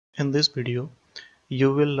In this video,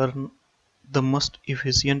 you will learn the most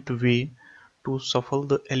efficient way to shuffle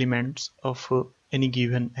the elements of any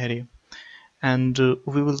given array, and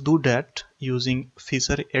we will do that using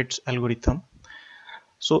Fisher Yates algorithm.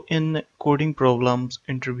 So in coding problems,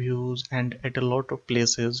 interviews, and at a lot of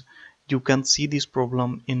places, you can see this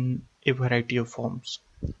problem in a variety of forms.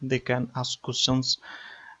 They can ask questions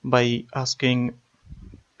by asking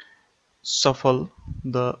shuffle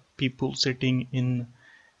the people sitting in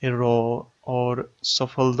a row or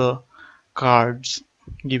shuffle the cards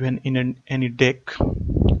given in any deck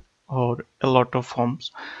or a lot of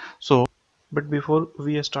forms. But before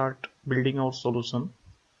we start building our solution,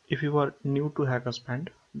 if you are new to Hackerspan,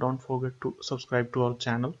 don't forget to subscribe to our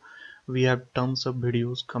channel. We have tons of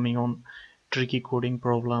videos coming on tricky coding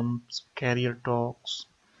problems, career talks,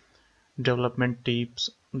 development tips,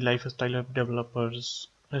 lifestyle of developers,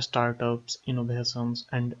 startups, innovations,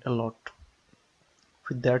 and a lot.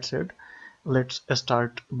 With that said, let's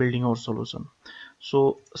start building our solution.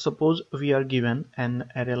 So suppose we are given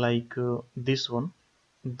an array like this one,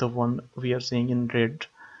 the one we are seeing in red,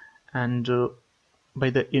 and by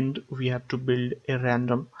the end we have to build a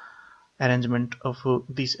random arrangement of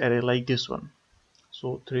this array like this one.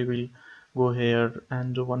 So 3 will go here,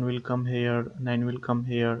 and 1 will come here, 9 will come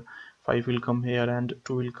here, 5 will come here, and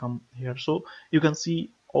 2 will come here. So you can see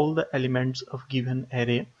all the elements of given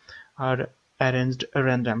array are arranged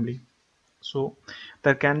randomly. So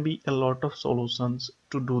there can be a lot of solutions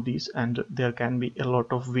to do this, and there can be a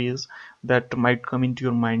lot of ways that might come into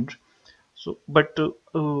your mind. So but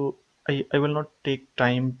I will not take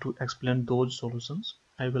time to explain those solutions.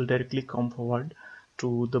 I will directly come forward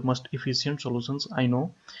to the most efficient solutions. I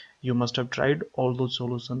know you must have tried all those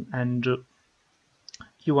solutions, and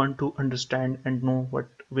you want to understand and know what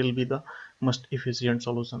will be the most efficient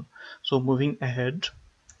solution. So moving ahead,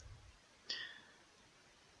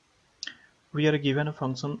 we are given a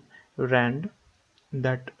function rand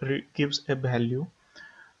that gives a value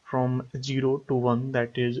from 0 to 1,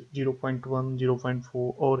 that is 0 0.1, 0 0.4,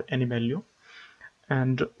 or any value,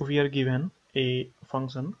 and we are given a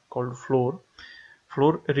function called floor.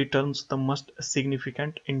 Floor returns the most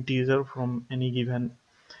significant integer from any given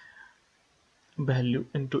value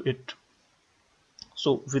into it.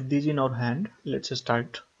 So with this in our hand, let's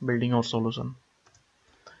start building our solution.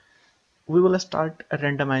 We will start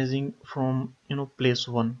randomizing from place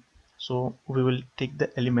 1. So we will take the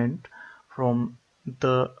element from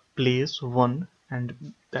the place 1,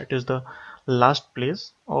 and that is the last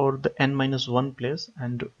place or the n-1 place,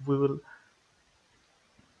 and we will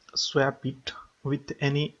swap it with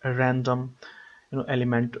any random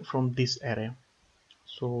element from this array.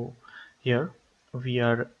 So here we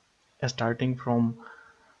are starting from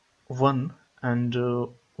 1, and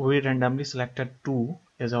we randomly selected 2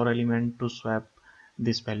 as our element to swap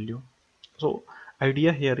this value. So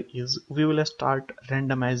idea here is we will start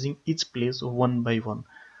randomizing each place one by one.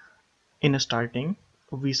 In starting,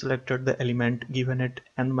 we selected the element given at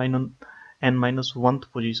n minus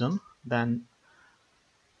 1th position, then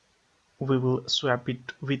we will swap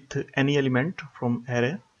it with any element from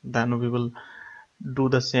array, then we will do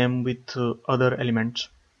the same with other elements.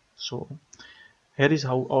 So here is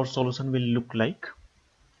how our solution will look like.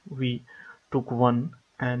 We took 1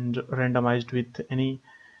 and randomized with any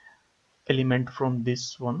element from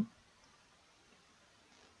this one.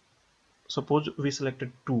 Suppose we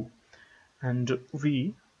selected 2 and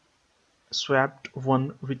we swapped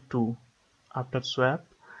 1 with 2. After swap,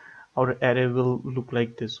 our array will look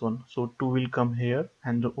like this one. So 2 will come here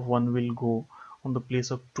and 1 will go on the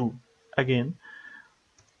place of 2. Again,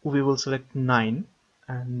 we will select 9,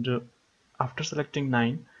 and after selecting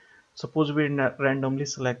 9, suppose we randomly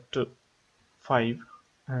select 5,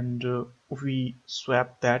 and we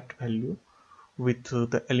swap that value with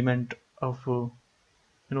the element of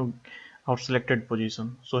our selected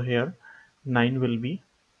position. So here 9 will be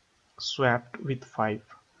swapped with 5.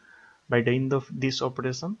 By the end of this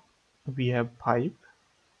operation, we have 5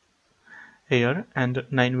 here and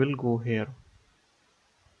 9 will go here.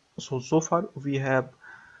 So far we have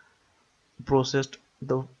processed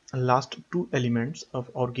the last two elements of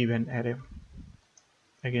our given array.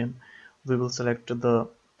 Again, we will select the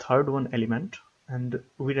third one element and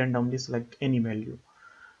we randomly select any value.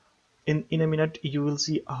 In a minute you will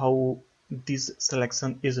see how this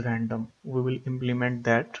selection is random. We will implement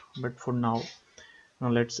that, but for now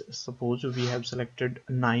let's suppose we have selected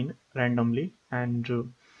 9 randomly,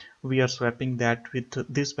 and we are swapping that with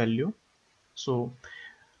this value. So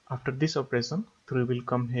after this operation, 3 will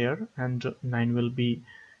come here and 9 will be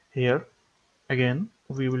here. Again,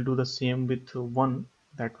 we will do the same with 1,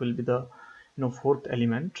 that will be the fourth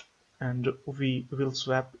element, and we will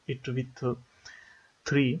swap it with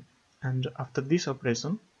 3, and after this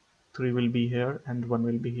operation 3 will be here and 1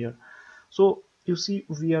 will be here. So you see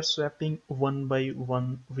we are swapping one by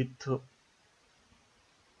one with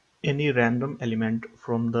any random element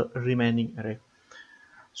from the remaining array.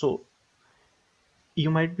 So you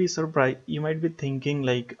might be surprised, you might be thinking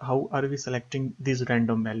like, how are we selecting these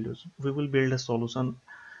random values? We will build a solution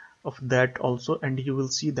of that also, and you will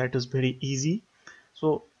see that is very easy.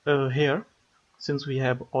 So here, since we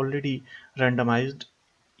have already randomized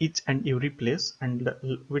each and every place, and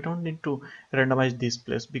we don't need to randomize this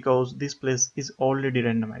place because this place is already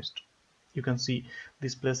randomized. You can see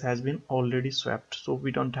this place has been already swapped, so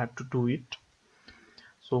we don't have to do it.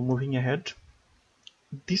 So moving ahead,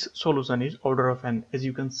 this solution is order of n. As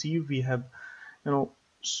you can see, we have, you know,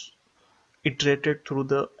 iterated through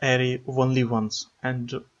the array only once,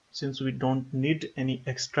 and since we don't need any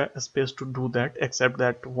extra space to do that except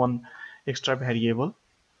that one extra variable,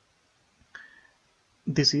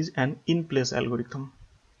 this is an in place algorithm.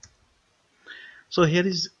 So here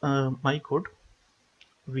is my code.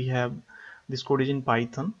 We have this code is in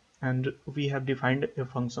Python, and we have defined a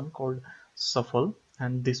function called shuffle,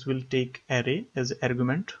 and this will take array as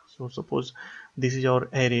argument. So suppose this is our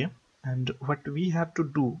array, and what we have to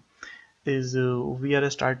do is we are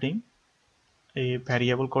starting a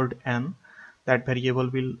variable called n. That variable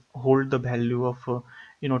will hold the value of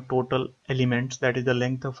total elements, that is the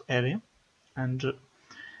length of array, and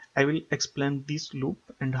I will explain this loop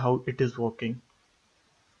and how it is working.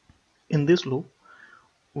 In this loop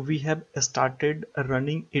we have started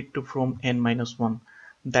running it from n minus 1,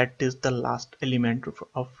 that is the last element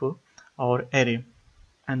of our array,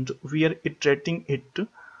 and we are iterating it to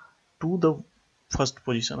the first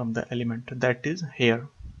position of the element, that is here.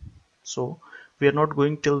 So we are not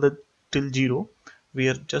going till 0, we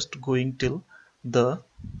are just going till the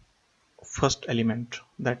first element,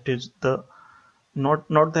 that is the not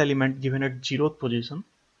the element given at 0th position,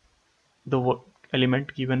 the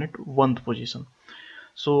element given at 1th position.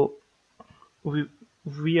 So we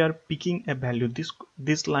we are picking a value.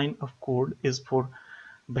 This line of code is for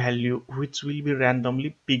value which will be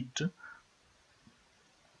randomly picked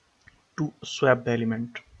to swap the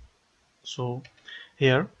element. So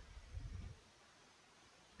here,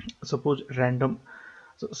 suppose random,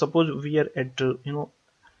 suppose we are at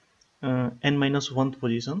n minus 1th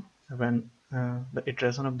position when the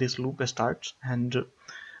iteration of this loop starts, and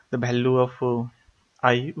the value of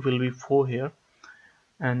I will be 4 here,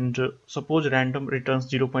 and suppose random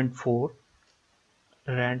returns 0.4.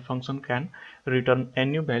 Rand function can return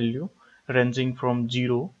any value ranging from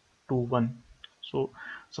 0 to 1. So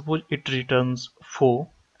suppose it returns 4,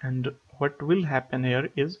 and what will happen here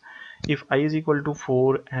is, if I is equal to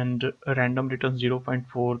 4 and random returns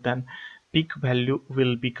 0.4, then peak value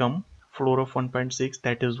will become floor of 1.6,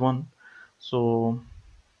 that is 1. So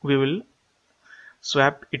we will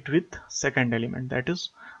swap it with second element, that is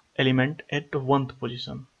element at 1th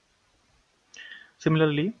position.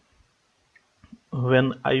 Similarly,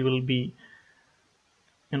 when I will be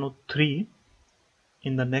 3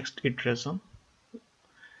 in the next iteration,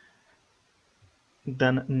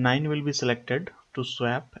 then 9 will be selected to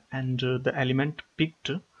swap, and the element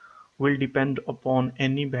picked will depend upon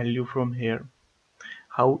any value from here.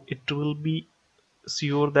 How it will be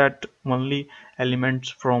sure that only elements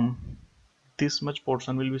from this much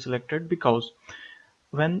portion will be selected? Because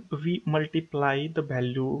when we multiply the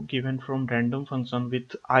value given from random function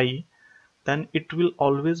with I, then it will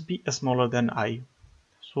always be smaller than I.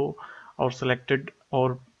 So our selected,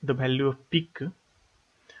 or the value of pick,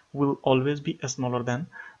 will always be smaller than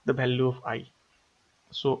the value of I.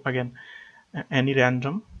 So again, any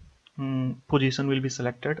random position will be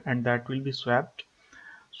selected and that will be swapped.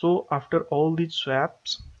 So after all these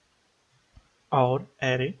swaps, our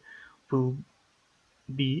array will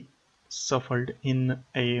be shuffled in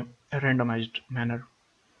a randomized manner.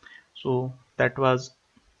 So that was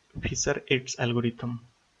Fisher Yates algorithm.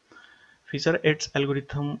 Fisher Yates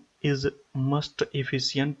algorithm is most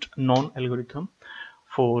efficient known algorithm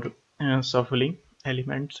for shuffling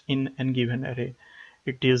elements in a given array.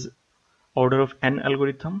 It is order of n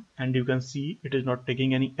algorithm, and you can see it is not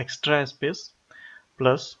taking any extra space,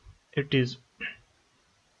 plus it is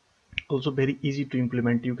also very easy to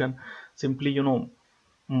implement. You can simply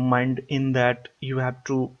mind in that you have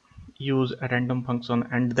to use a random function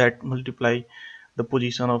and that multiply the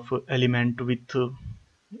position of element with the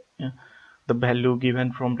value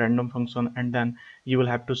given from random function, and then you will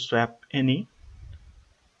have to swap any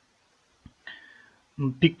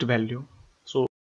picked value. So